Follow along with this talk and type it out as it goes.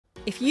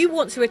If you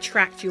want to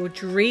attract your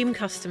dream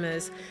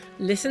customers,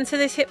 listen to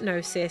this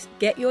hypnosis,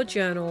 get your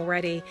journal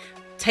ready,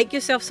 take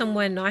yourself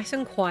somewhere nice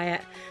and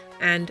quiet,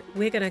 and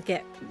we're going to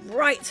get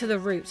right to the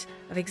root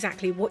of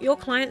exactly what your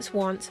clients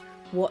want,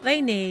 what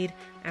they need,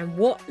 and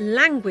what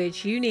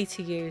language you need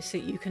to use so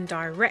that you can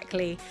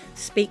directly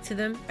speak to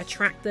them,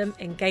 attract them,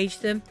 engage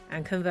them,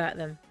 and convert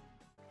them.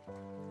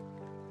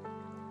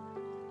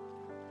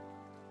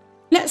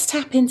 Let's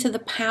tap into the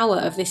power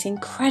of this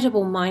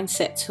incredible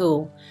mindset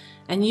tool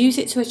and use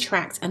it to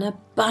attract an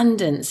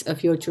abundance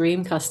of your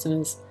dream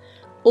customers,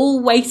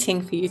 all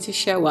waiting for you to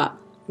show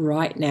up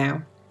right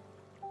now.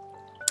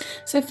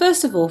 So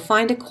first of all,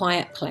 find a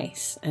quiet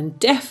place, and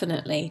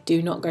definitely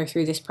do not go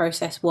through this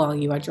process while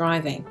you are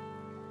driving.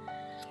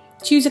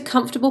 Choose a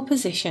comfortable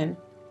position,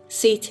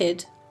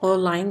 seated or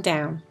lying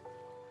down,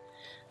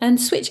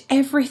 and switch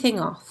everything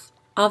off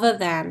other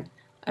than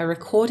a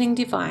recording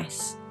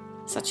device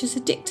such as a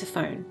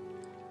dictaphone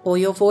or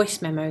your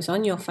voice memos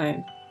on your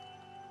phone,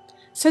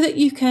 so that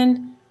you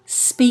can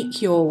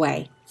speak your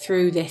way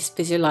through this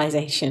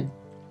visualization.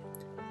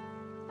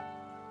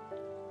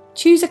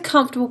 Choose a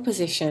comfortable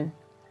position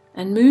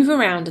and move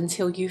around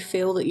until you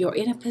feel that you're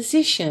in a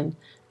position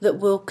that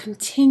will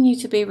continue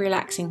to be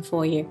relaxing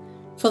for you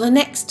for the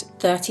next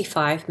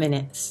 35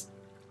 minutes.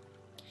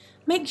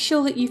 Make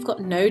sure that you've got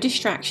no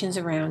distractions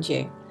around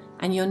you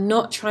and you're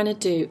not trying to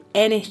do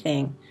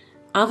anything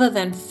other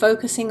than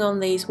focusing on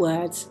these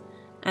words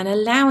and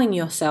allowing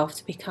yourself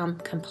to become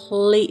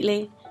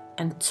completely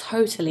and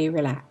totally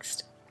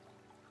relaxed.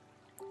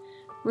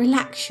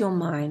 Relax your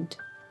mind.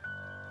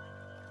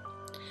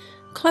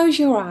 Close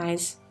your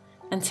eyes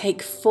and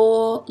take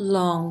 4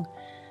 long,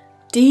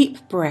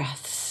 deep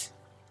breaths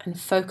and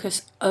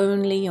focus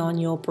only on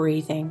your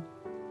breathing.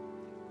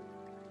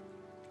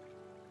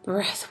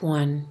 Breath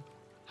 1.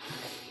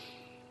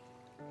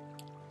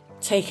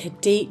 Take a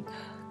deep,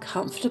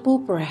 comfortable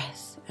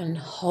breath and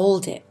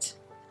hold it.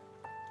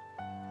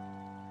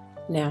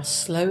 Now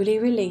slowly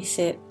release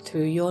it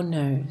through your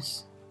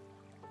nose.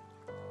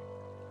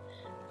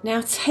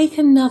 Now take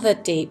another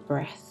deep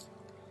breath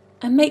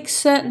and make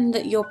certain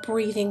that you're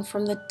breathing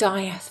from the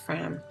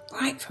diaphragm,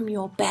 right from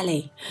your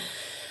belly.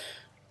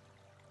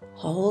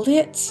 Hold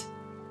it.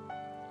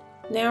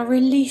 Now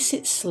release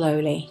it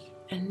slowly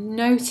and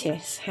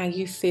notice how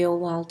you feel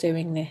while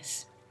doing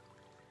this.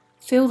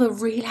 Feel the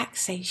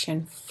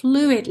relaxation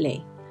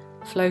fluidly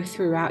flow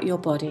throughout your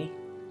body.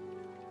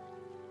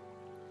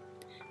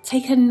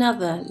 Take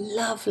another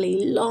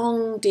lovely,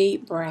 long,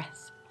 deep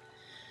breath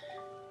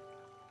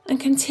and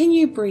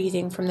continue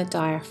breathing from the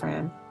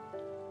diaphragm.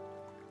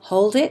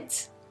 Hold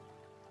it.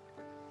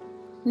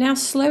 Now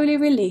slowly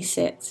release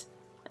it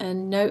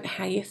and note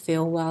how you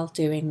feel while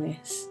doing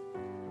this.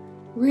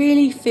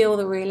 Really feel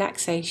the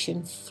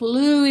relaxation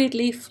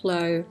fluidly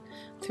flow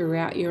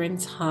throughout your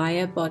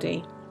entire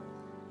body.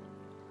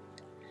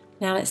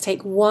 Now let's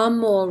take one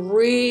more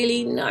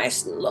really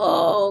nice,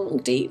 long,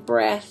 deep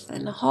breath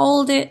and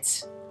hold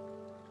it.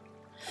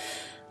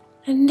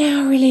 And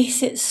now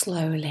release it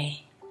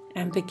slowly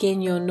and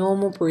begin your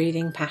normal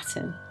breathing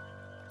pattern.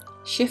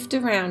 Shift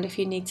around if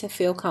you need to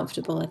feel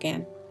comfortable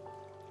again.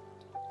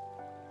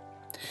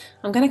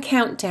 I'm going to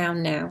count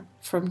down now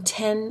from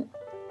 10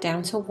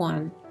 down to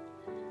 1.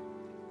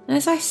 And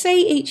as I say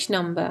each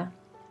number,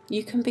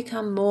 you can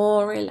become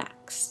more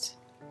relaxed.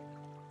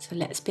 So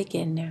let's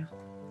begin now.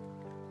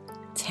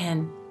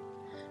 10.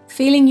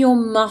 Feeling your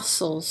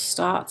muscles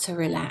start to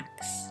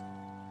relax.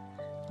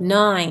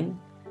 9.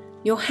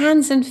 Your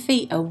hands and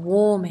feet are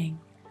warming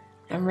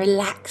and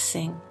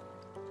relaxing.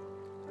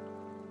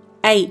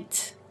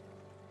 8.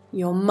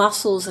 Your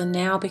muscles are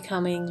now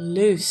becoming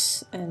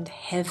loose and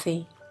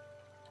heavy.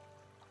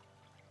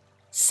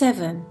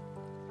 7.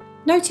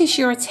 Notice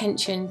your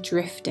attention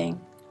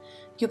drifting.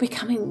 You're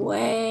becoming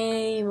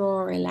way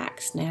more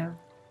relaxed now.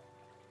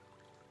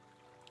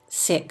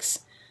 6.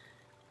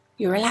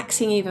 You're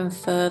relaxing even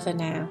further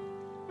now.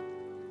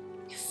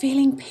 You're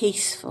feeling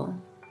peaceful.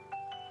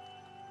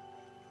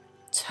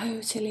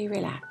 Totally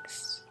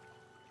relaxed.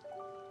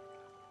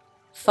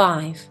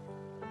 5.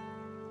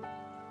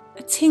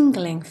 A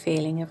tingling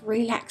feeling of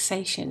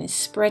relaxation is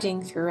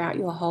spreading throughout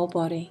your whole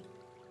body.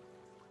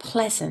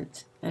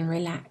 Pleasant and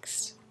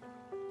relaxed.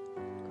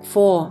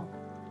 4.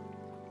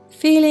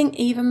 Feeling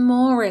even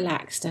more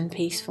relaxed and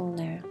peaceful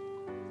now.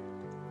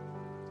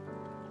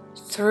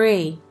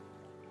 3.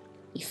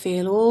 You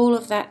feel all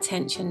of that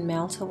tension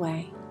melt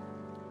away.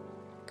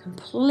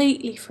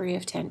 Completely free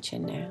of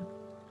tension now.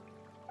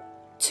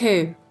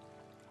 2.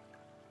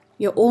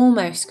 You're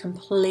almost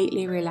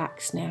completely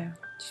relaxed now.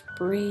 Just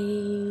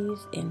breathe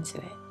into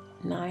it,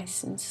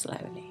 nice and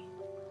slowly.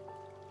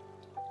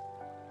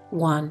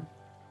 1.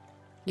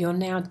 You're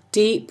now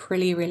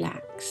deeply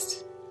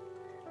relaxed.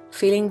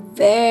 Feeling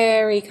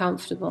very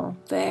comfortable,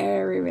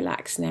 very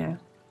relaxed now.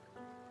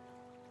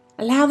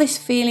 Allow this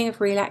feeling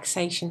of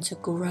relaxation to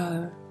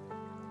grow,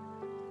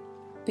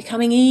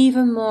 becoming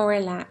even more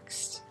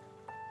relaxed,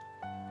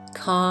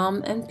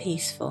 calm and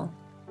peaceful.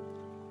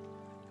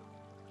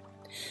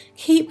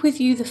 Keep with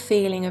you the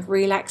feeling of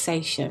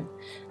relaxation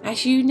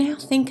as you now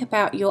think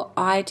about your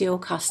ideal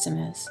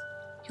customers,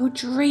 your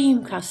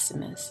dream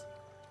customers.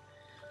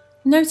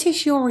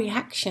 Notice your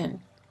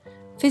reaction,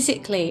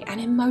 physically and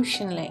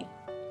emotionally,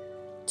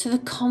 to the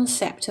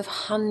concept of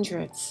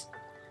hundreds,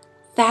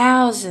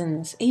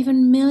 thousands,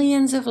 even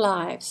millions of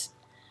lives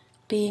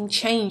being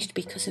changed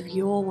because of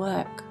your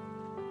work.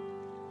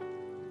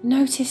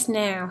 Notice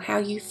now how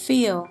you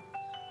feel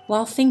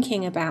while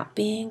thinking about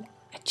being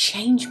a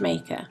change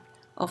maker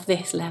of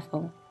this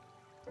level.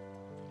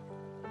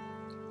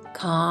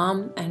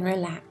 Calm and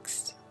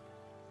relaxed.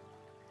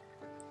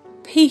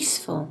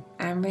 Peaceful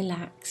and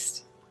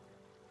relaxed.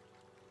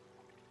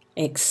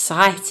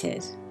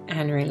 Excited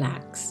and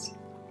relaxed.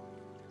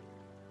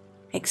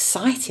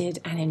 Excited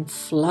and in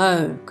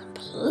flow,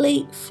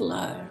 complete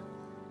flow.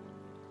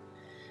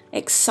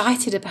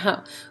 Excited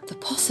about the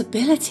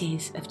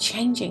possibilities of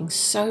changing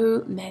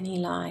so many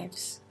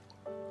lives.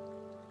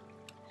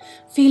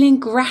 Feeling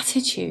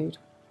gratitude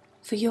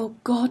for your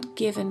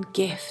God-given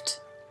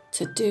gift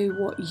to do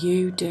what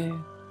you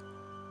do.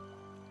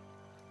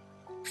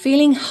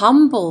 Feeling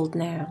humbled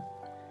now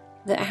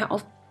that out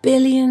of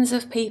billions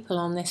of people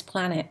on this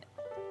planet,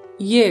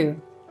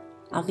 you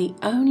are the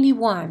only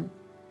one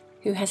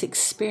who has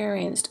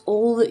experienced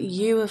all that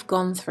you have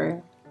gone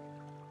through,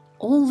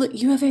 all that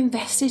you have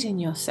invested in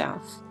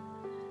yourself,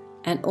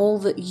 and all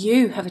that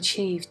you have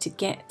achieved to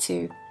get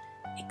to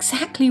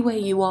exactly where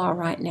you are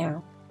right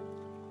now.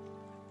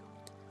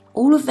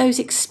 All of those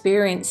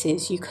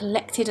experiences you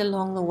collected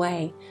along the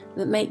way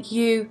that make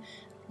you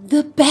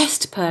the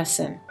best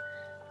person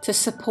to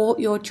support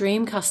your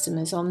dream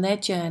customers on their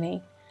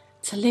journey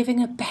to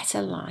living a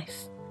better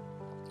life,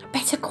 a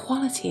better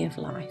quality of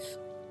life.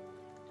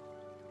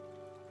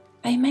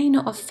 They may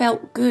not have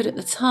felt good at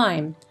the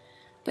time,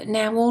 but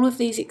now all of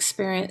these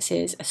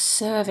experiences are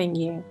serving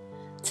you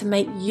to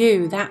make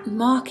you that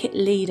market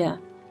leader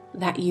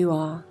that you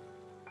are.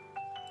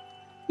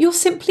 You're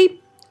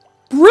simply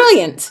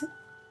brilliant.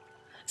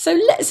 So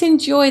let's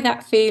enjoy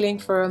that feeling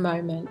for a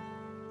moment.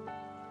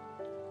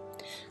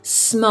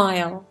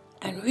 Smile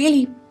and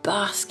really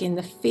bask in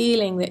the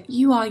feeling that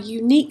you are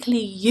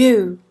uniquely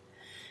you,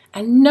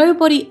 and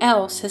nobody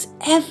else has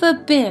ever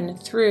been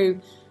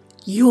through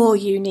your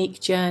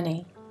unique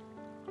journey.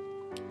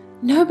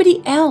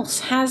 Nobody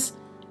else has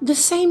the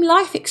same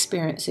life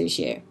experience as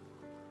you.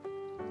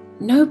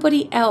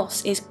 Nobody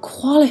else is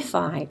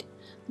qualified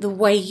the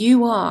way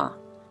you are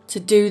to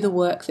do the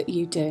work that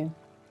you do.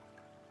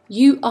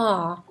 You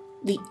are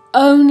the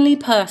only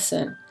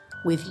person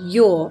with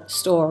your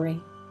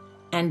story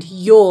and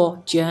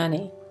your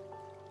journey.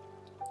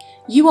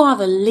 You are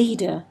the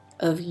leader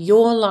of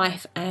your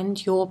life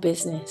and your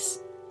business.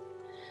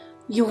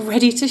 You're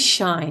ready to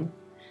shine,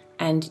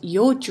 and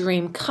your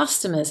dream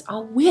customers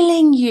are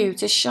willing you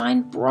to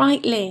shine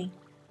brightly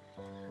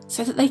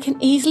so that they can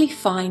easily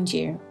find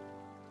you.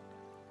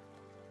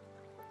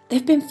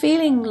 They've been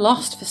feeling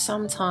lost for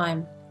some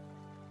time,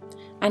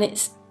 and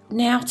it's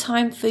now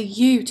time for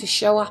you to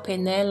show up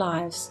in their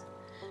lives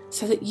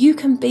so that you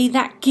can be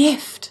that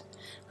gift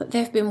that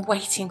they've been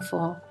waiting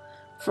for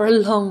a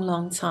long,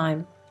 long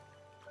time.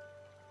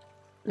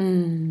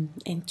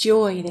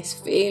 Enjoy this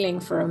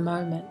feeling for a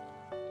moment.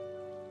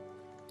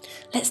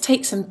 Let's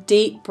take some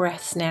deep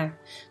breaths now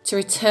to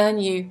return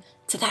you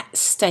to that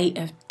state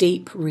of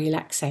deep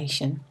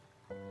relaxation.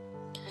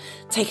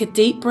 Take a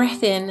deep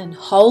breath in and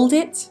hold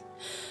it.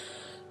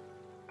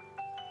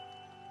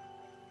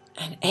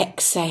 And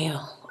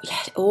exhale.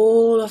 Let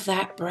all of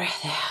that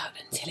breath out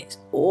until it's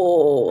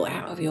all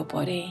out of your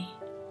body.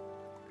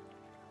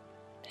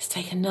 Let's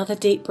take another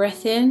deep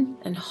breath in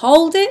and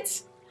hold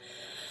it.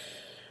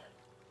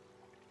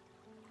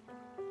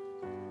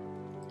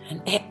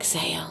 And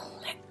exhale.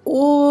 Let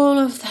all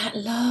of that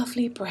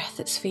lovely breath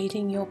that's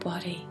feeding your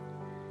body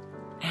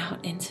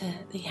out into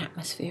the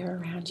atmosphere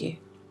around you.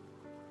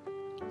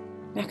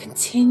 Now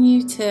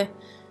continue to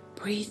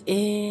breathe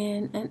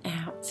in and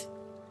out.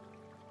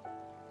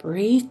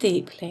 Breathe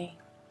deeply,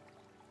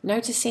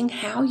 noticing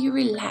how you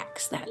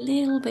relax that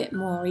little bit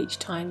more each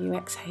time you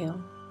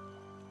exhale.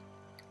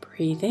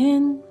 Breathe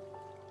in,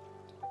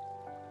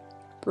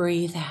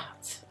 breathe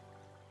out.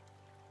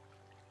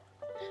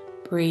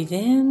 Breathe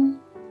in,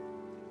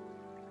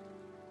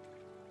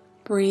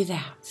 breathe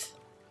out.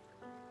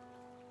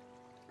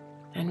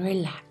 And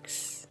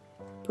relax.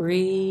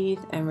 Breathe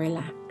and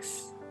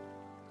relax.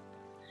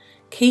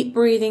 Keep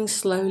breathing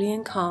slowly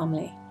and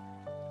calmly.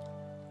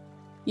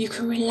 You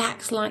can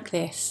relax like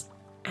this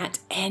at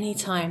any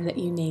time that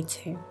you need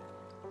to.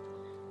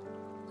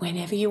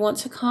 Whenever you want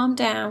to calm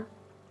down,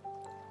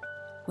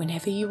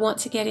 whenever you want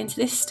to get into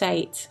this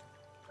state,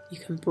 you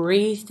can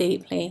breathe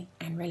deeply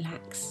and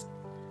relax,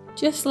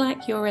 just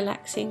like you're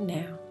relaxing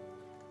now.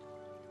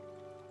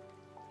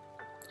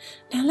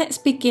 Now let's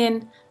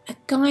begin a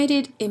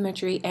guided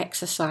imagery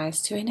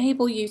exercise to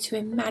enable you to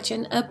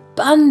imagine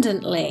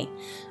abundantly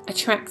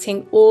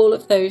attracting all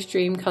of those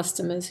dream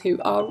customers who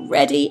are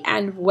ready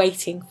and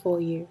waiting for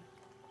you.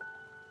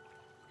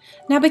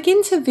 Now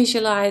begin to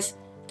visualize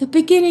the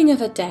beginning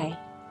of a day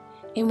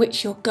in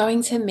which you're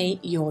going to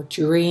meet your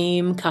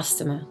dream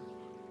customer.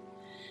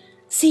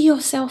 See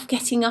yourself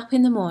getting up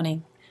in the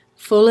morning,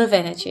 full of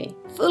energy,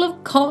 full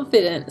of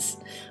confidence,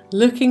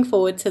 looking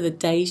forward to the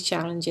day's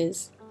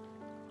challenges.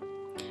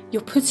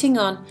 You're putting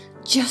on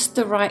just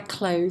the right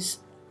clothes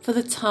for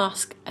the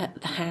task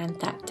at the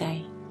hand that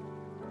day.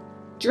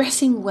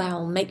 Dressing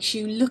well makes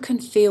you look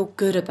and feel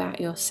good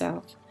about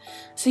yourself,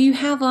 so you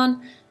have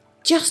on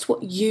just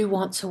what you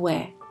want to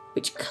wear,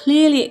 which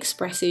clearly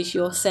expresses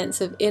your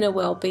sense of inner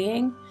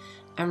well-being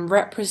and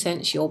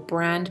represents your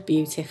brand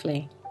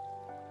beautifully.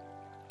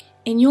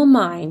 In your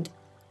mind,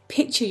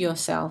 picture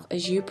yourself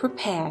as you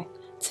prepare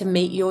to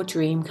meet your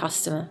dream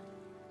customer.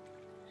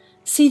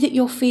 See that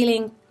you're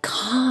feeling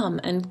calm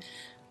and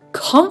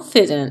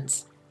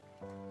confident.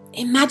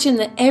 Imagine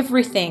that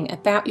everything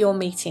about your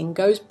meeting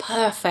goes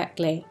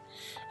perfectly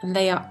and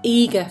they are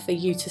eager for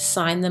you to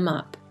sign them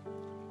up.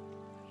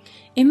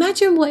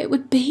 Imagine what it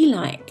would be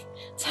like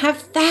to have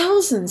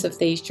thousands of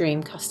these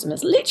dream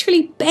customers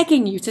literally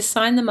begging you to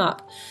sign them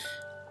up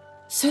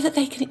so that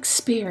they can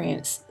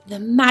experience the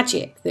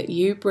magic that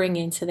you bring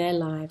into their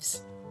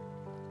lives.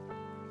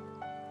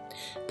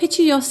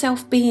 Picture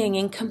yourself being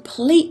in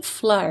complete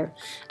flow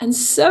and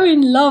so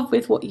in love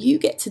with what you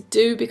get to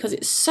do because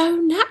it's so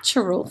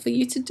natural for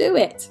you to do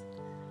it.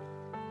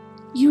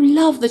 You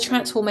love the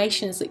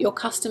transformations that your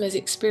customers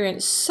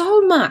experience so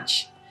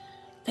much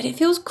that it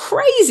feels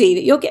crazy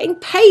that you're getting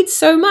paid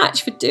so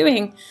much for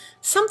doing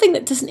something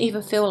that doesn't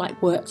even feel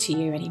like work to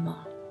you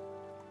anymore.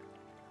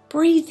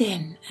 Breathe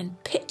in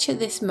and picture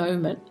this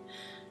moment.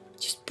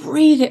 Just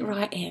breathe it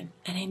right in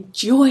and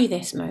enjoy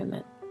this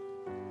moment.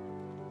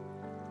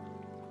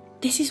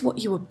 This is what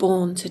you were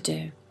born to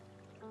do.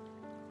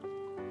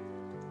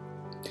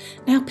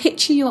 Now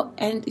picture your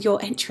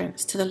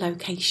entrance to the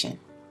location.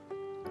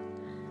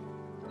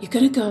 You're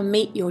going to go and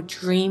meet your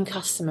dream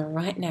customer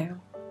right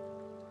now.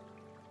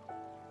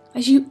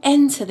 As you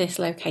enter this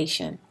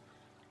location,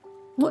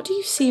 what do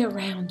you see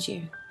around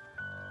you?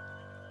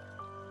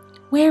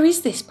 Where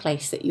is this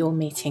place that you're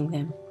meeting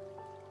them?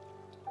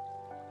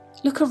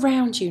 Look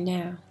around you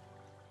now.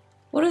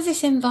 What does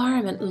this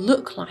environment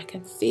look like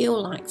and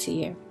feel like to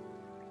you?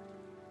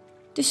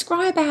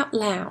 Describe out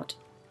loud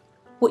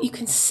what you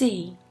can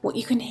see, what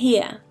you can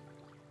hear.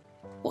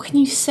 What can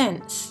you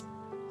sense?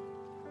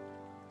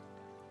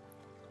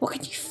 What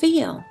can you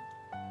feel?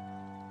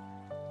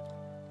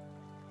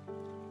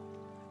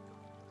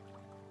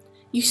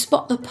 You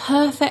spot the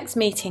perfect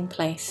meeting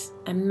place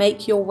and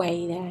make your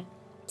way there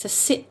to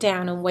sit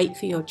down and wait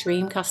for your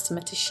dream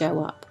customer to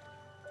show up.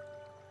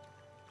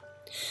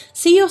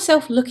 See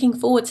yourself looking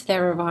forward to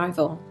their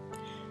arrival.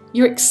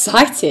 You're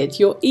excited,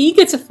 you're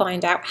eager to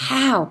find out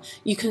how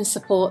you can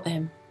support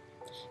them.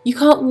 You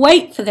can't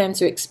wait for them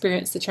to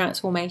experience the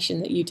transformation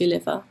that you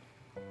deliver.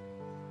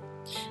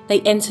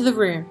 They enter the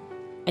room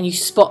and you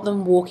spot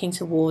them walking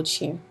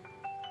towards you.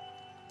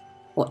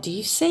 What do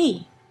you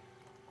see?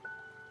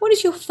 What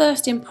is your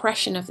first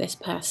impression of this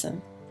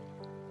person?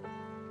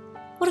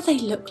 What do they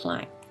look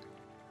like?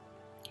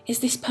 Is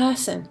this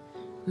person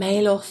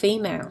male or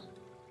female?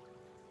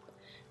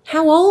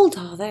 How old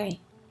are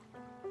they?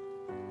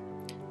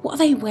 What are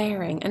they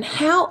wearing and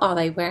how are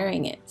they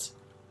wearing it?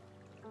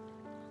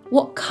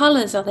 What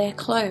colours are their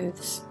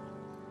clothes?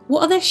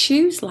 What are their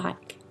shoes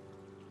like?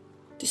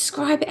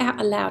 Describe it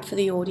out aloud for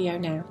the audio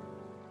now.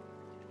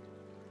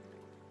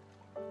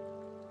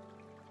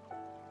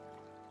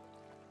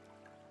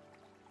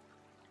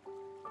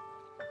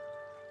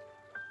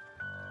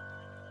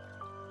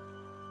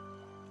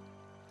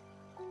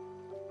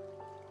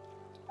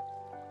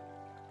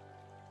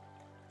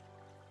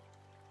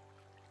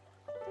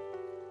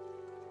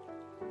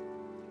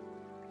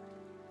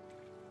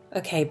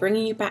 Okay,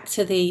 bringing you back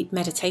to the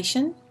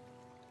meditation.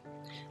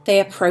 They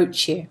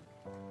approach you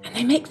and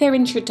they make their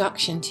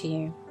introduction to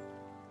you.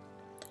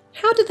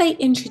 How do they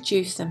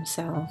introduce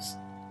themselves?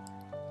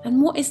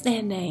 And what is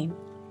their name?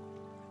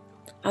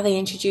 Are they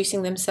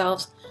introducing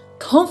themselves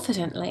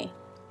confidently?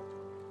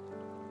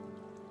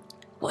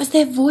 What is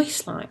their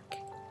voice like?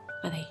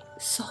 Are they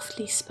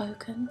softly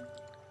spoken?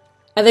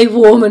 Are they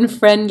warm and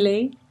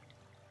friendly?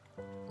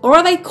 Or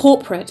are they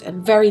corporate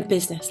and very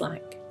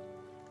businesslike?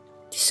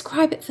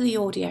 Describe it for the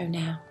audio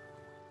now.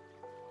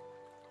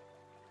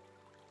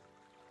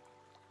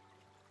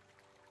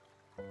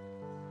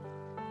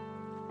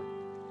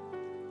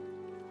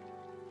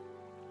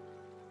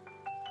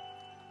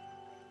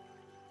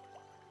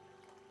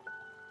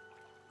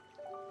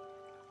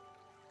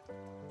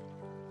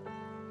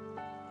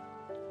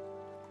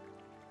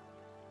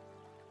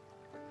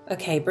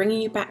 Okay,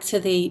 bringing you back to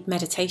the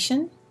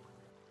meditation.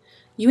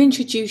 You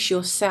introduce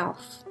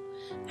yourself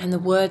and the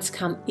words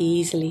come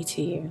easily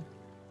to you.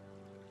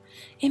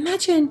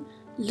 Imagine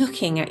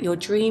looking at your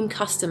dream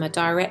customer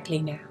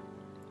directly now.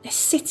 They're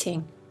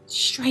sitting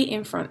straight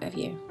in front of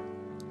you.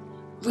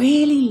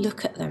 Really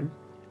look at them.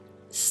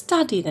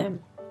 Study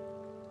them.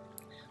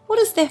 What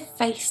does their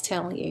face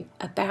tell you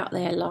about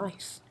their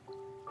life?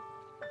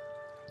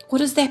 What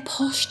does their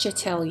posture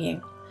tell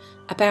you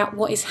about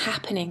what is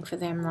happening for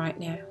them right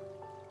now?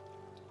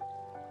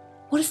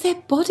 What does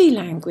their body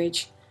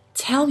language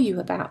tell you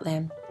about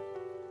them?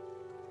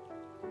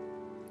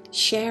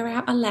 share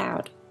out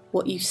aloud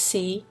what you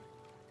see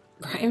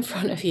right in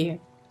front of you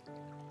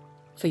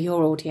for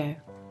your audio.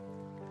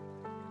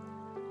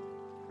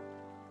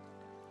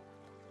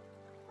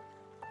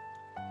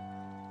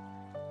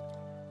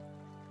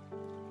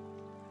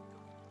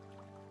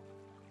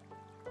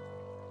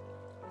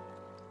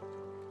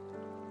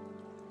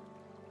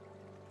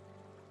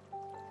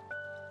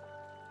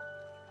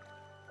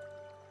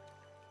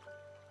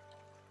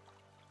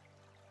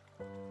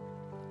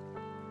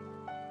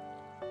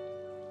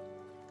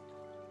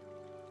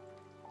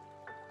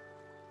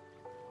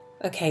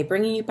 Okay,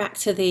 bringing you back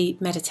to the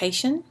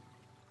meditation.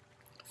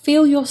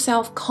 Feel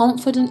yourself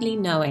confidently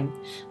knowing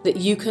that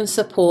you can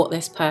support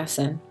this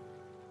person.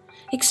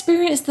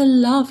 Experience the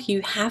love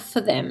you have for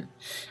them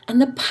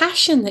and the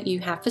passion that you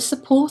have for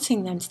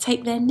supporting them to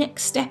take their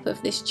next step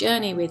of this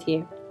journey with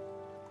you.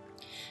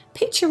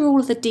 Picture all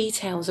of the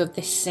details of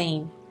this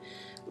scene.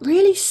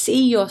 Really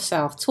see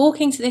yourself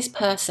talking to this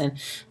person,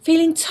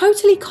 feeling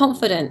totally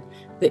confident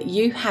that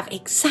you have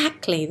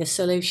exactly the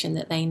solution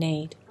that they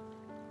need.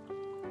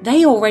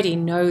 They already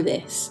know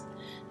this,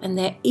 and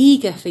they're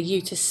eager for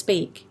you to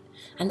speak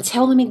and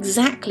tell them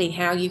exactly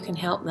how you can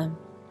help them.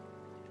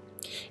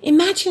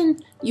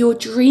 Imagine your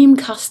dream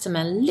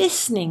customer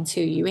listening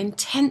to you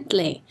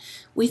intently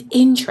with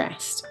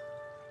interest,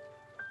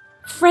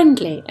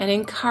 friendly and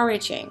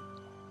encouraging.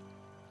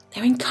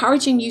 They're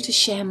encouraging you to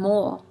share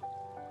more.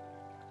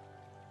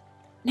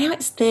 Now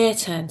it's their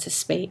turn to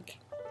speak.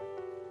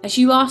 As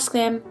you ask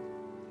them,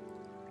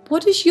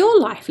 what does your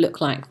life look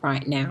like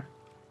right now?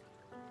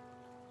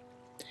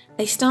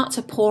 They start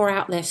to pour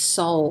out their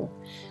soul,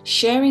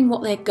 sharing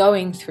what they're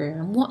going through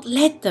and what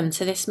led them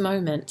to this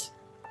moment.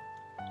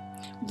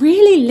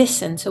 Really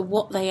listen to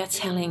what they are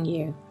telling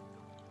you,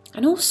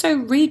 and also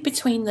read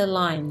between the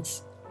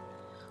lines.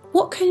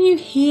 What can you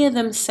hear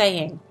them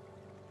saying?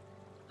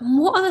 And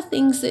what are the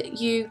things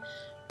that you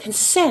can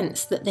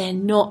sense that they're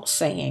not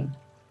saying?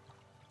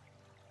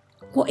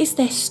 What is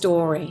their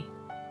story?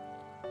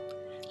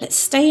 Let's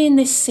stay in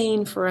this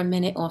scene for a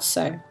minute or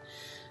so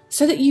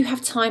that you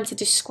have time to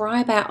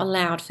describe out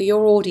aloud for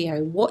your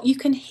audio what you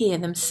can hear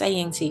them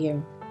saying to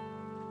you.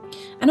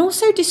 And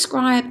also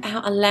describe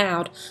out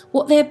aloud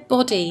what their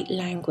body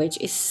language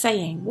is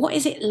saying. What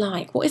is it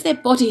like? What is their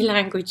body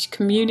language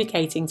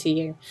communicating to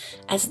you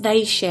as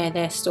they share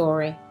their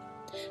story?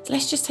 So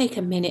let's just take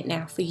a minute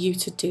now for you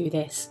to do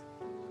this.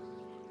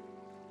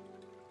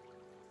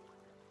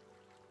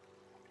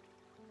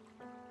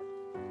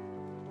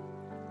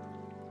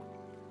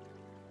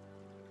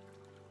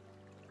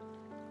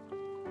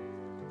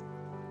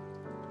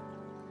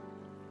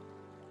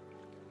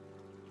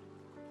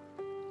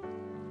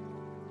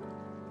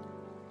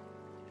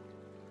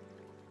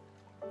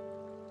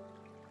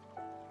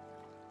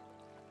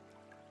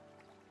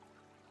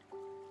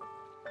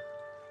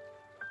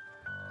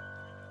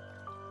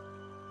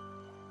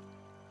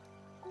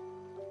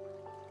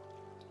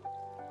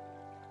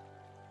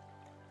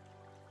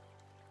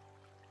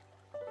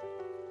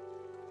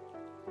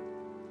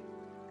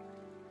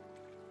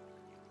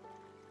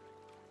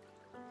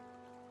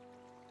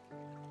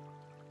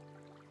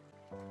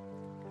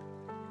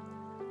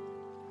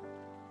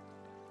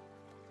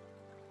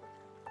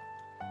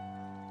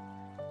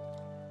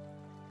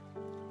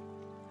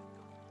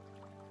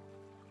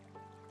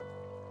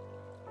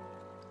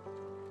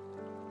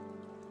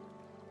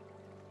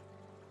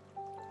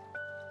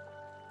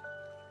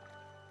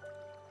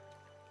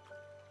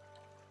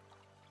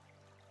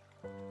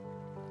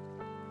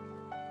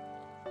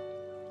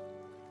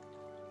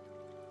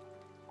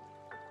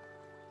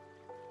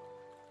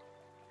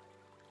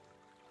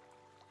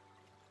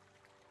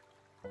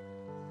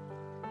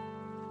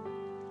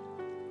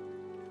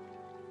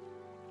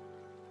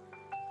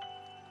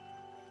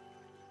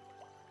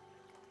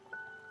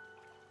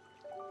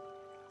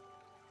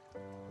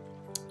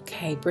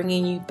 Okay,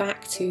 bringing you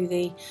back to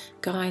the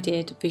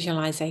guided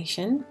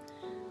visualization.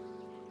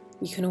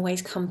 You can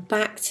always come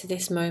back to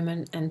this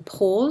moment and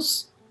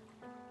pause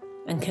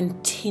and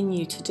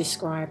continue to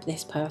describe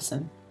this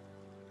person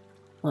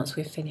once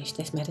we've finished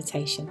this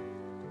meditation.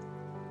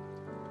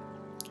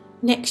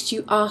 Next,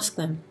 you ask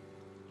them,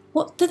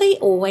 what do they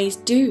always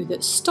do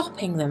that's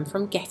stopping them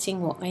from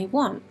getting what they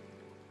want?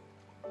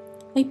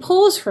 They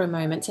pause for a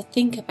moment to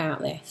think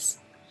about this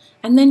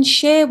and then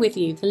share with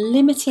you the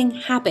limiting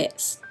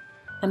habits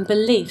and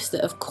beliefs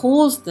that have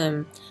caused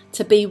them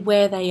to be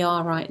where they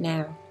are right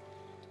now.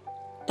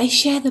 They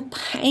share the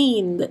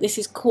pain that this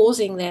is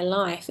causing their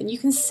life, and you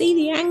can see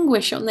the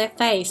anguish on their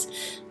face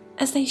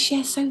as they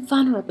share so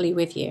vulnerably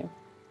with you.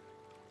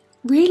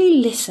 Really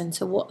listen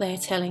to what they're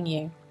telling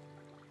you.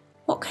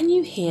 What can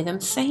you hear them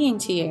saying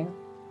to you?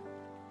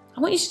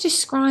 I want you to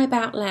describe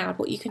out loud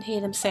what you can hear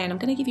them saying. I'm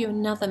going to give you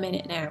another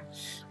minute now.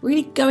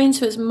 Really go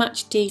into as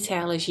much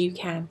detail as you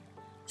can,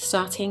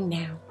 starting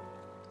now.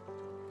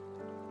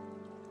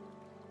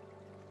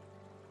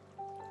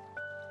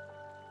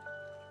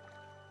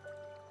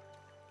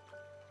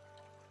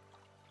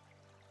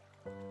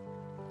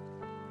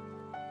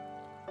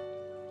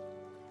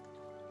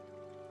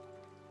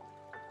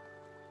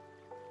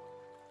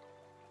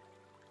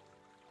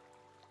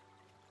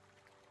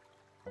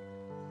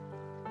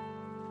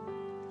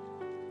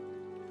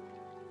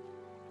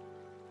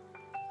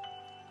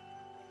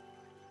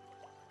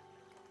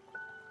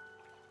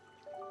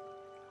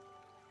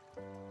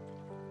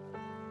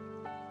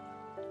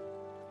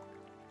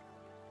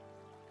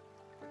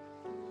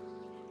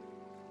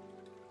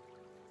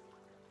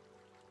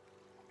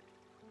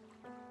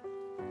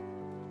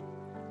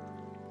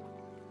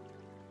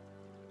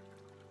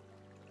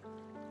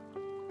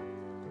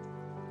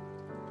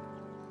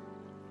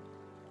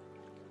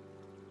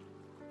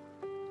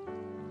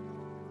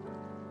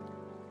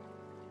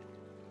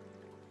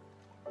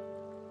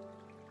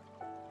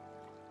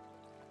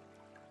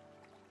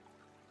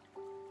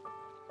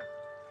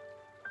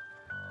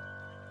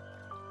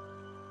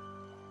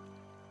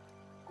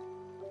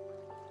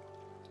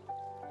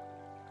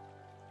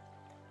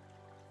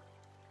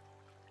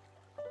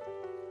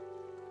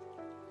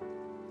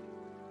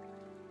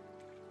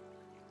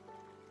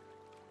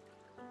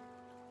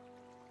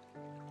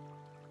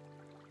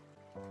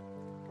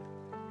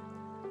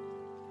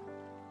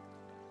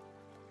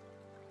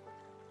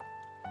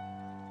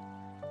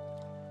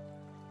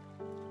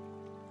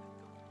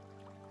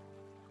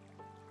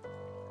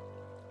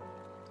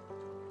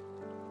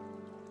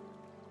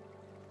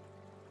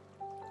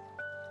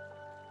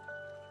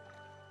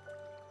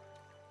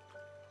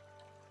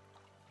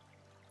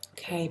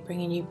 Okay,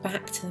 bringing you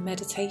back to the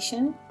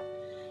meditation.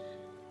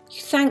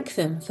 You thank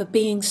them for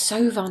being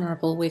so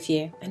vulnerable with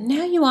you, and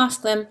now you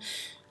ask them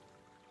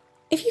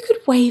if you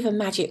could wave a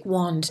magic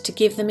wand to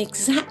give them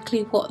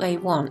exactly what they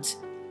want.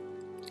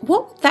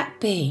 What would that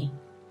be?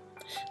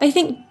 They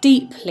think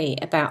deeply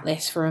about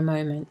this for a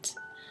moment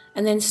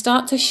and then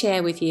start to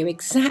share with you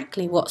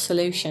exactly what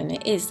solution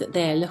it is that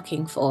they're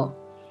looking for.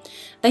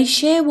 They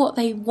share what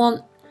they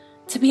want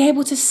to be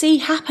able to see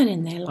happen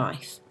in their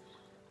life.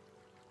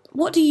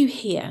 What do you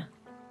hear?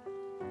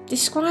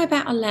 Describe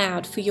out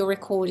aloud for your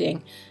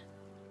recording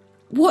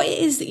what it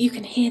is that you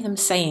can hear them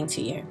saying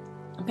to you.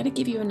 I'm going to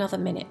give you another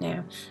minute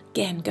now.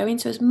 Again, go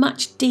into as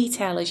much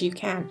detail as you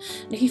can.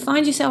 And if you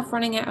find yourself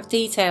running out of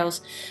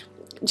details,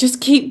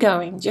 just keep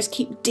going, just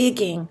keep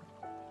digging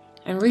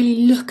and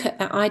really look at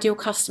that ideal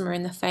customer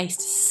in the face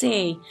to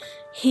see,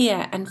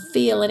 hear and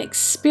feel and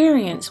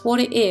experience what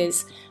it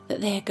is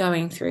that they're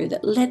going through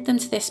that led them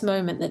to this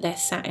moment that they're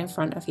sat in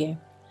front of you.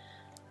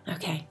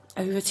 Okay,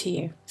 over to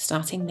you,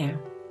 starting now.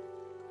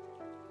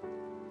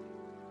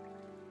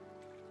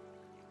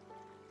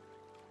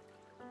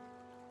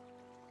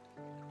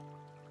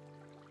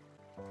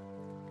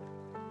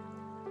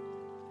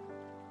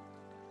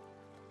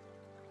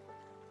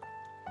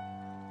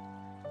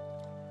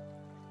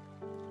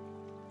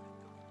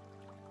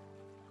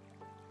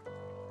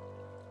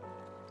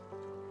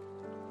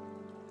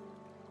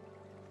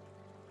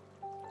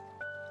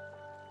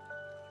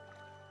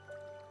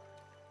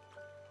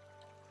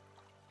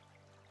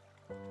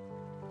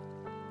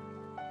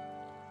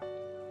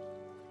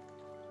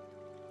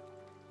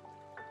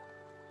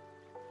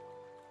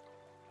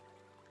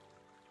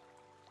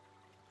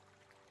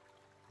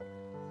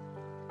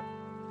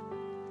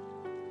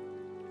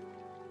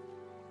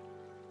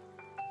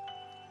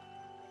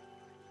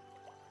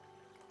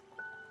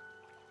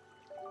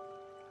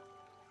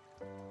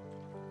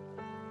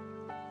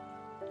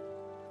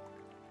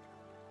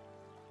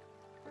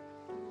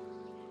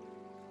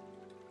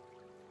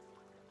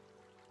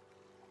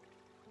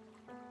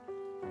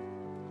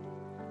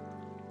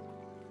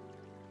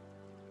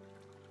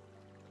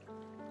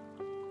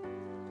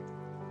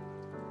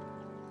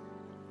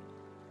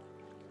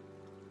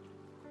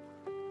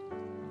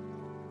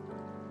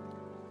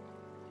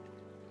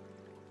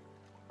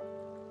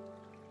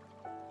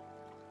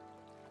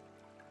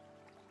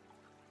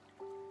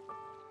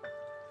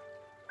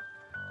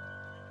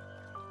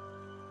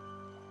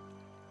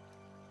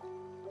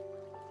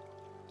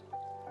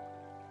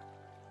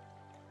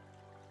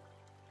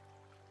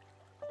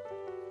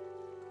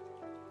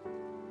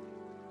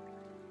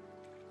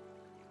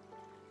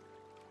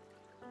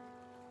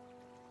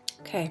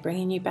 Okay,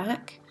 bringing you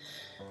back.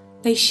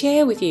 They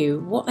share with you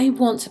what they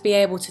want to be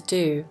able to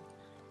do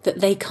that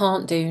they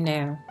can't do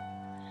now.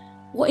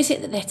 What is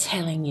it that they're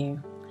telling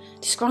you?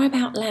 Describe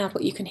out loud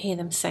what you can hear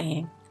them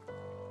saying.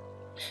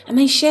 And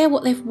they share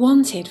what they've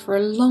wanted for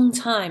a long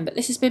time, but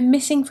this has been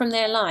missing from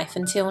their life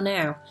until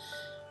now.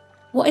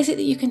 What is it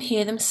that you can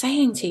hear them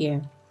saying to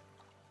you?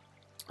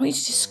 I want you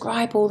to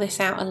describe all this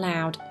out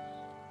aloud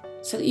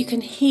so that you can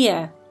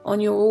hear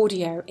on your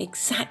audio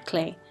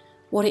exactly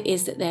what it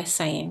is that they're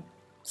saying.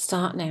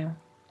 Start now.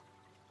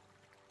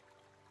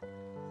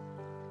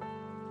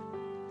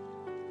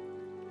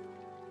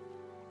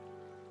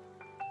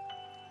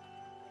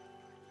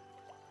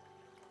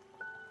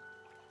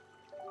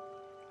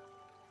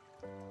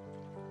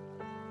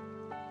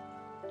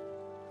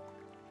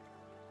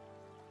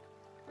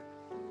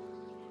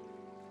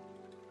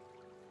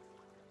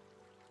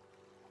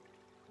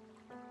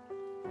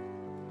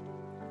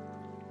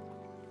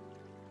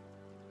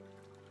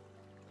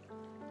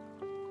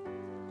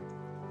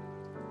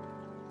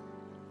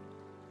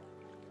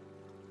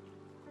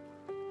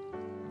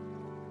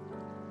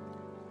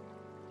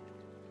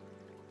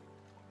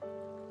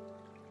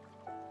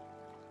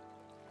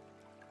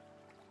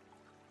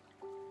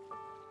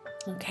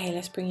 Okay,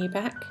 let's bring you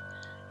back.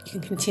 You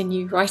can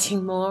continue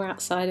writing more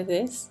outside of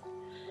this.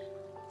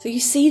 So you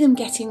see them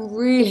getting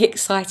really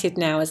excited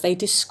now as they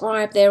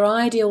describe their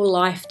ideal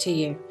life to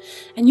you.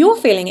 And you're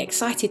feeling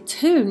excited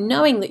too,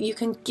 knowing that you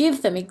can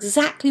give them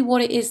exactly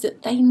what it is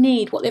that they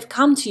need, what they've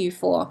come to you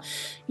for,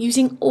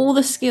 using all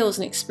the skills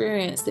and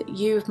experience that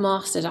you've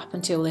mastered up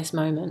until this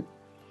moment.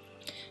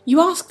 You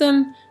ask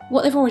them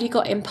what they've already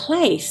got in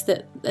place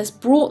that has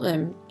brought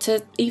them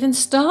to even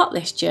start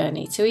this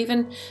journey, to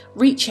even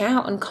reach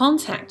out and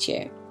contact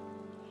you.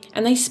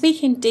 And they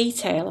speak in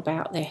detail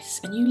about this,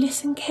 and you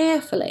listen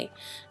carefully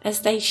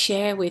as they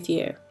share with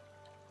you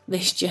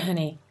this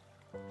journey.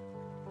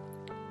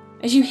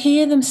 As you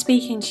hear them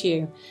speaking to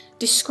you,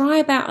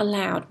 describe out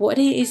aloud what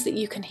it is that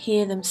you can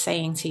hear them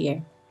saying to you.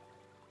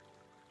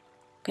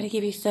 I'm going to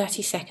give you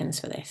 30 seconds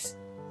for this,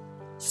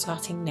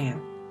 starting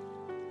now.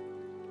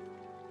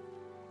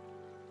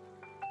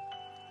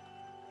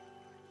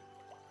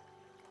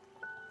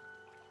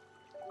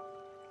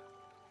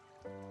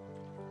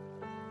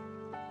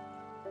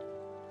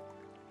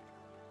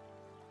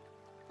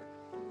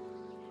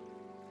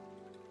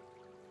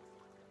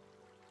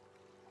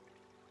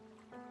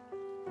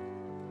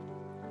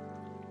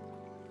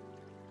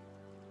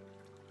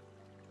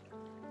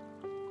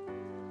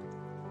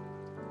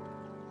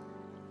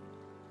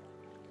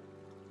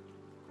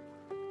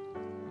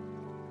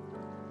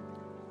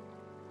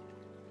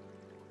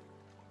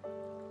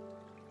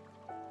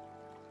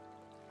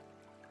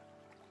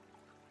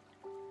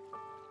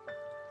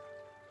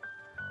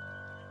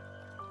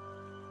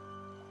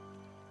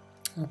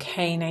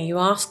 Okay, now you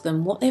ask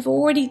them what they've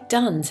already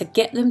done to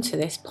get them to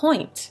this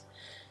point.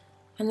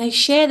 And they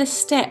share the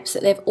steps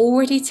that they've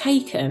already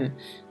taken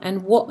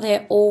and what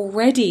they're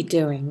already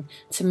doing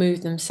to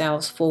move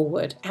themselves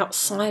forward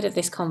outside of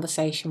this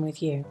conversation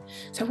with you.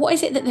 So what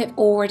is it that they've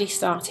already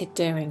started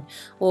doing?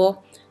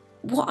 Or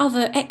what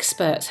other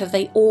experts have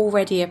they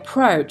already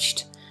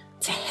approached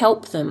to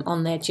help them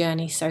on their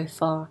journey so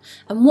far?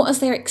 And what has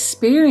their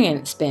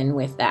experience been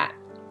with that?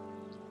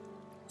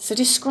 So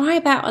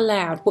describe out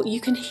aloud what you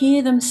can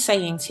hear them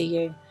saying to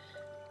you,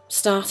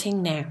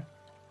 starting now.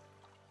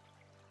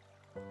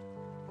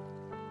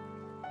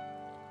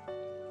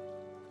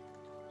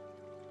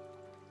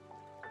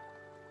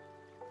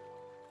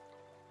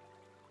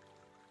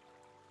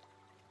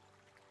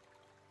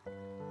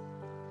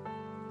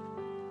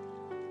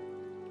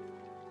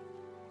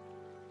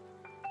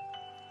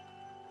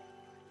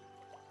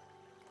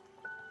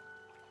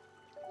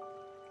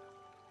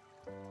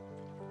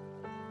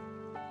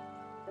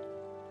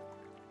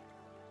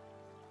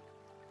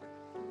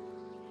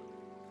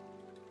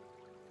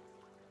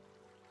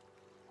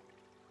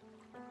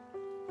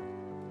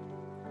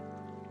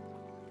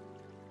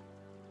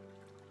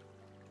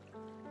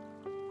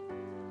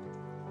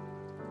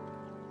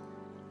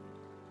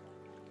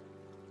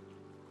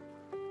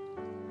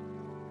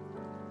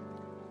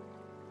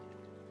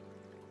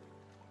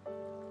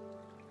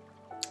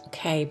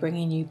 Okay,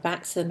 bringing you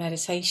back to the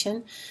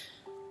meditation.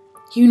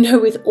 You know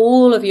with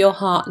all of your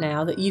heart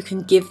now that you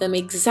can give them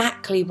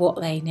exactly what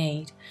they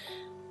need.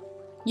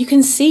 You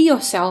can see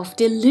yourself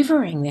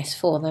delivering this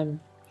for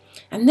them.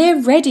 And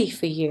they're ready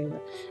for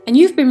you. And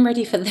you've been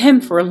ready for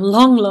them for a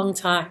long, long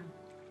time.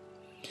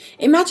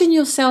 Imagine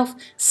yourself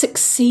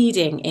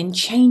succeeding in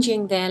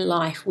changing their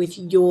life with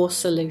your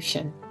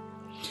solution.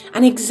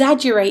 And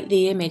exaggerate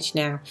the image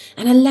now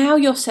and allow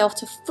yourself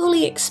to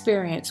fully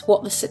experience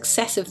what the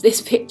success of this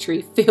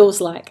victory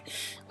feels like,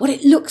 what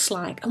it looks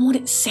like and what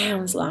it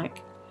sounds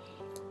like.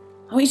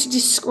 I want you to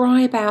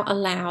describe out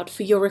aloud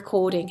for your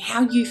recording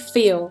how you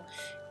feel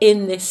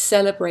in this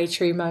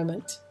celebratory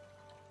moment.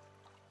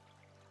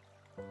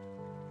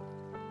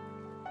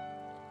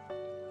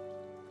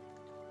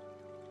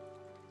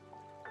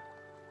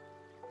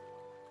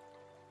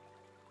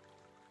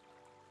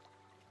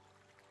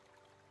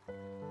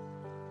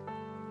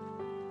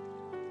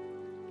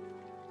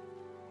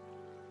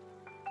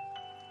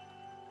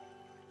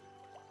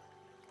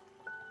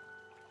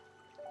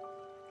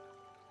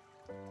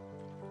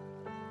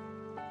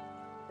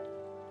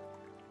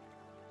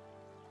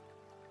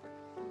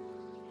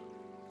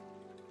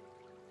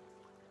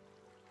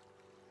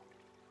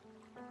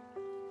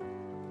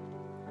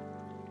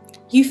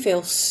 You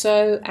feel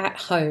so at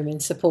home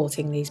in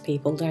supporting these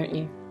people, don't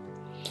you?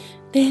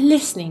 They're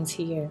listening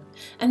to you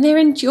and they're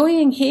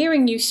enjoying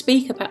hearing you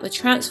speak about the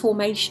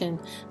transformation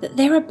that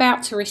they're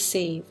about to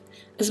receive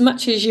as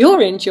much as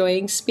you're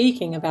enjoying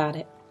speaking about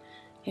it.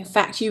 In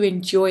fact, you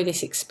enjoy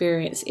this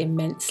experience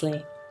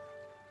immensely.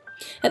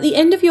 At the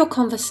end of your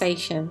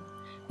conversation,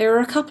 there are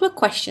a couple of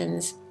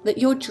questions that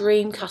your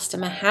dream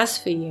customer has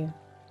for you.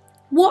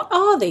 What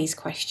are these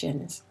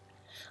questions?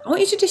 I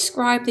want you to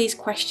describe these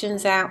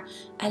questions out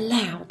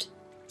aloud,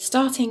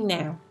 starting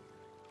now.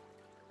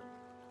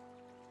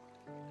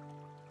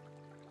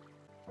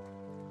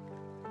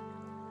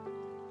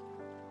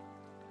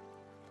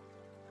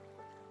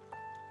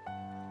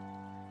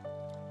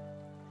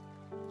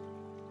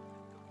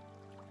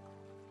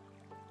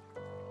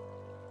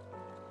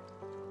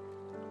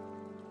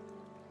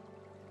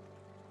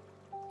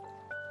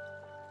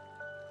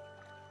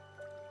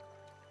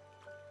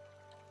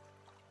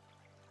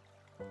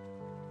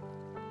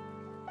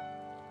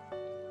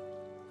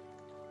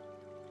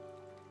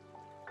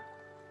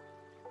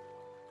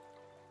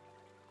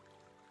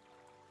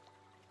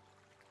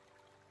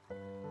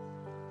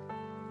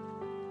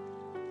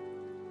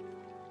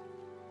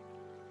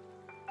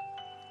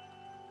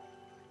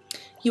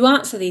 You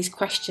answer these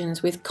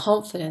questions with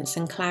confidence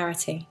and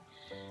clarity.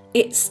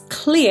 It's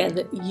clear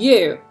that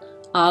you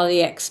are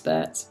the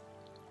expert.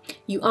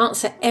 You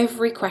answer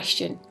every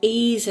question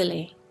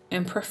easily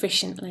and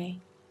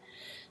proficiently.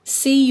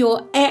 See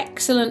your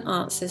excellent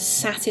answers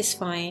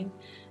satisfying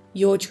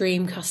your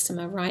dream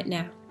customer right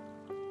now.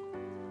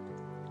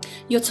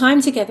 Your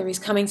time together is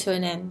coming to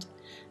an end,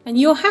 and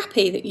you're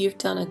happy that you've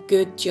done a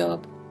good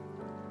job.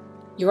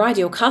 Your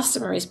ideal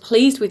customer is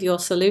pleased with your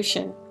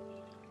solution,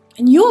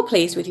 and you're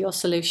pleased with your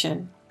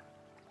solution.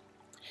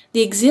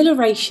 The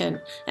exhilaration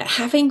at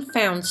having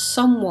found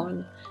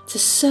someone to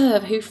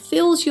serve who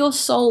fills your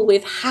soul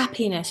with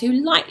happiness, who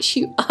lights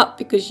you up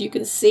because you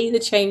can see the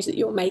change that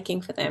you're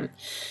making for them.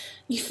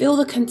 You feel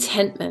the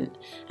contentment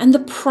and the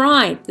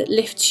pride that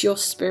lifts your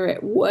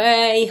spirit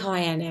way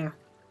higher now.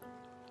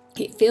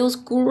 It feels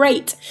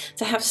great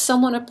to have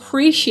someone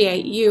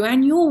appreciate you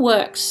and your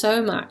work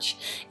so much.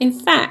 In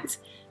fact,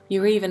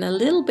 you're even a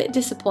little bit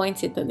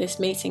disappointed that this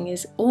meeting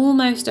is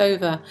almost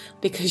over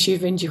because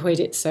you've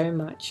enjoyed it so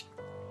much.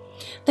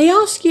 They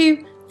ask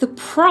you the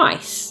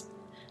price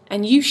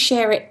and you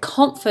share it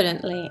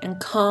confidently and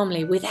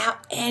calmly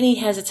without any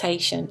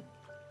hesitation.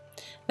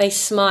 They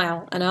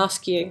smile and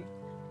ask you,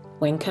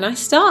 "When can I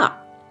start?"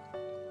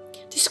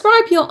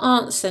 Describe your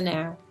answer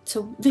now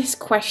to this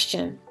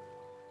question.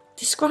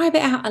 Describe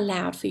it out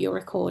aloud for your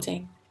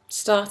recording,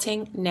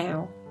 starting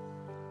now.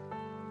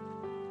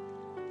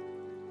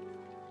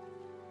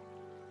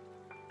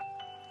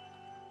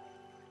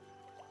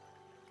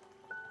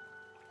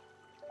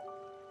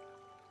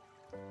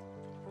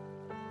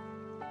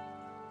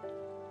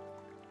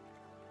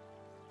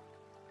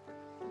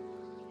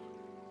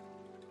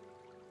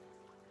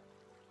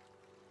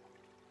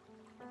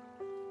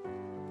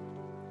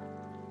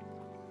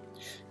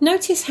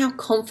 Notice how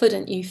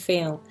confident you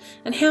feel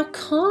and how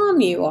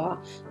calm you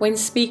are when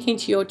speaking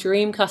to your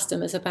dream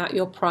customers about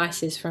your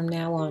prices from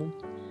now on.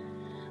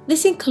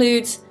 This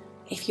includes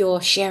if you're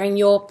sharing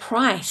your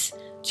price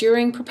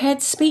during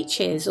prepared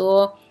speeches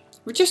or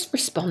just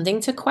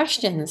responding to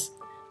questions,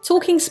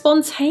 talking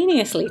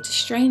spontaneously to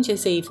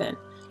strangers even.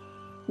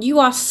 You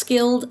are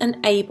skilled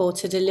and able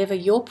to deliver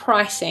your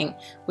pricing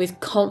with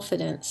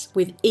confidence,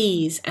 with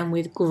ease and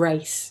with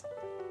grace.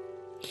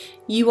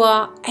 You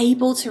are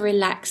able to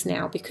relax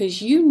now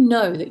because you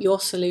know that your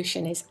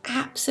solution is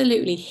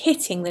absolutely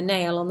hitting the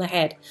nail on the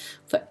head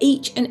for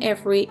each and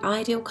every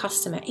ideal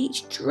customer,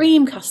 each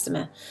dream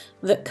customer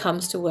that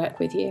comes to work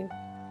with you.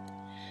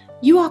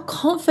 You are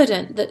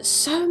confident that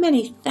so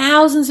many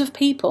thousands of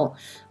people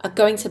are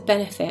going to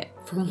benefit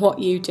from what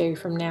you do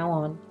from now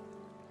on.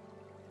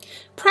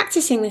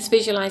 Practicing this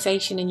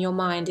visualization in your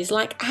mind is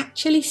like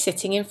actually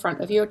sitting in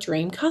front of your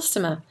dream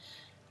customer.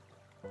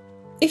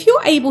 If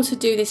you're able to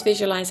do this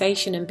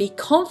visualization and be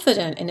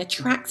confident in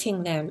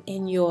attracting them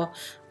in your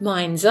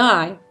mind's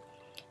eye,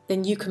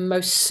 then you can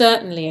most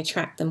certainly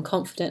attract them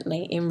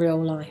confidently in real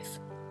life.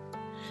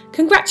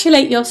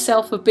 Congratulate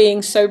yourself for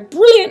being so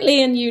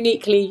brilliantly and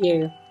uniquely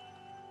you.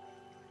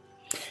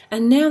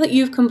 And now that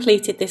you've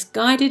completed this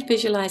guided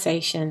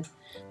visualization,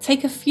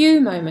 take a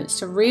few moments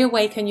to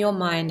reawaken your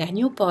mind and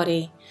your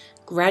body,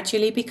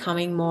 gradually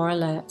becoming more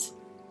alert.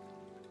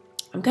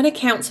 I'm going to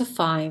count to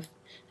 5,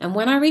 and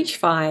when I reach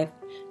 5,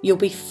 you'll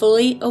be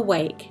fully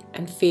awake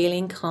and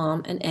feeling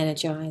calm and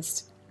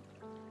energized.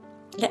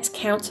 Let's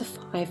count to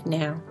 5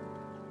 now.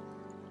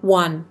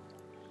 1.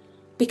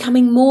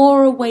 Becoming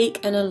more awake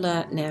and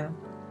alert now.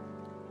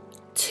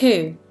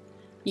 2.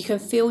 You can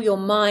feel your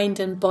mind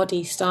and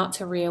body start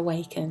to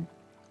reawaken.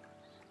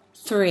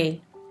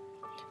 3.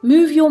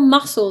 Move your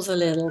muscles a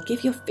little.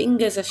 Give your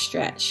fingers a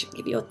stretch.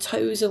 Give your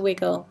toes a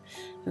wiggle.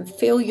 And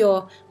feel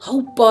your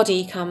whole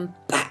body come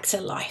back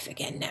to life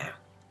again now.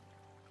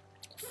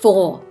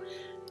 4.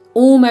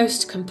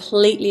 Almost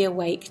completely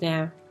awake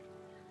now.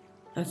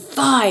 And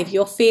 5,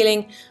 you're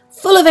feeling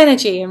full of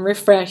energy and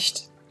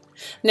refreshed.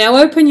 Now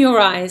open your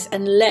eyes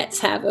and let's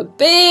have a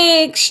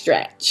big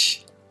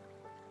stretch.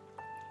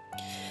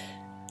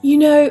 You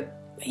know,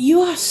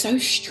 you are so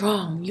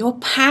strong, you're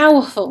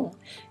powerful.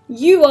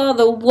 You are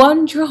the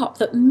one drop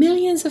that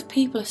millions of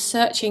people are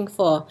searching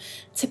for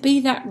to be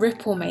that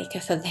ripple maker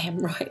for them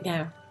right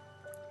now.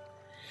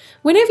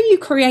 Whenever you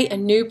create a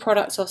new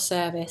product or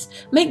service,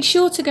 make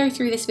sure to go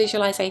through this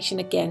visualization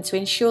again to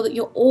ensure that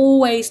you're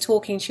always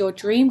talking to your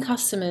dream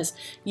customers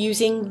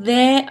using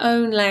their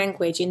own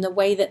language in the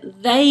way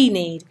that they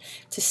need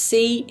to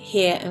see,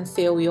 hear and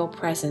feel your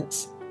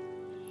presence.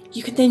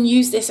 You can then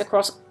use this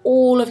across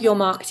all of your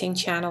marketing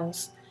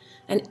channels,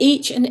 and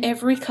each and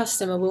every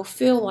customer will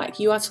feel like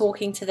you are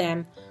talking to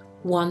them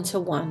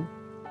one-to-one.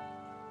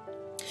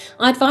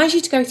 I advise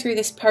you to go through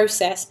this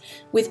process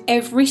with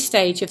every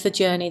stage of the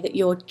journey that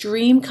your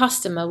dream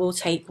customer will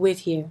take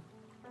with you,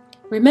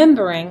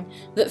 remembering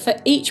that for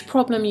each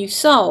problem you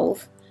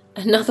solve,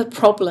 another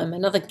problem,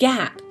 another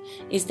gap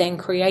is then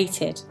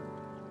created.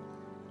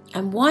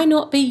 And why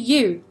not be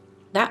you,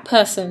 that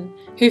person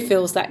who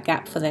fills that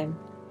gap for them?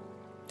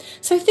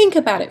 So think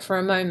about it for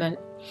a moment.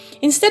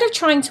 Instead of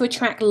trying to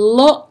attract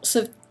lots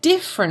of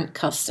different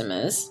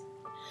customers,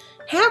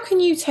 how can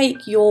you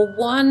take your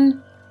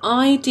one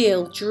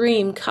ideal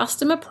dream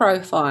customer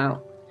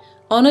profile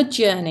on a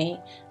journey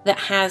that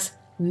has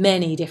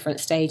many different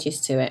stages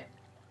to it?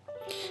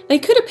 They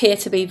could appear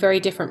to be very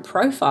different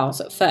profiles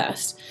at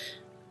first,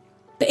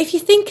 but if you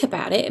think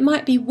about it, it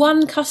might be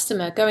one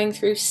customer going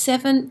through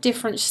 7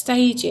 different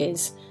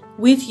stages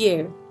with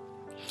you,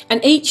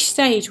 and each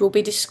stage will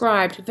be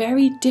described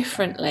very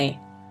differently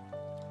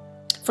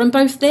from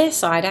both their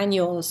side and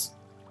yours.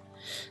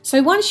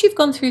 So once you've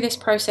gone through this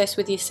process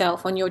with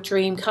yourself on your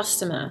dream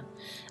customer,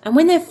 and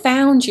when they've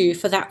found you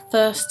for that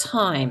first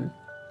time,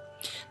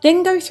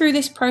 then go through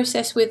this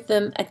process with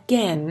them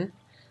again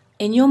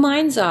in your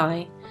mind's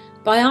eye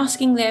by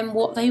asking them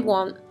what they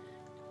want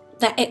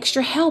that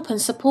extra help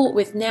and support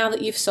with now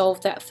that you've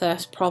solved that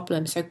first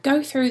problem. So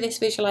go through this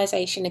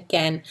visualization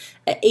again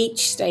at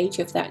each stage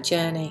of that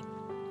journey.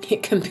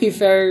 It can be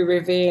very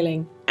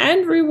revealing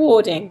and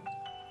rewarding.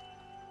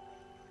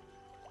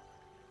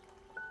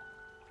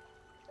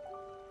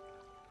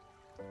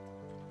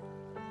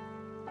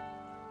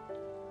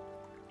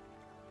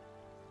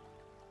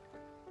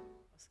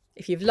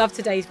 If you've loved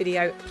today's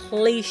video,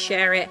 please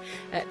share it.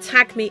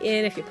 Tag me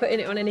in if you're putting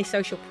it on any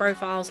social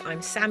profiles.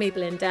 I'm Sammy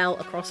Blindell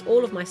across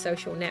all of my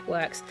social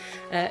networks.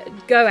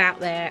 Go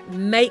out there,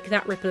 make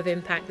that ripple of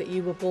impact that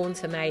you were born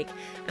to make,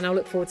 and I'll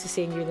look forward to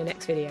seeing you in the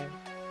next video.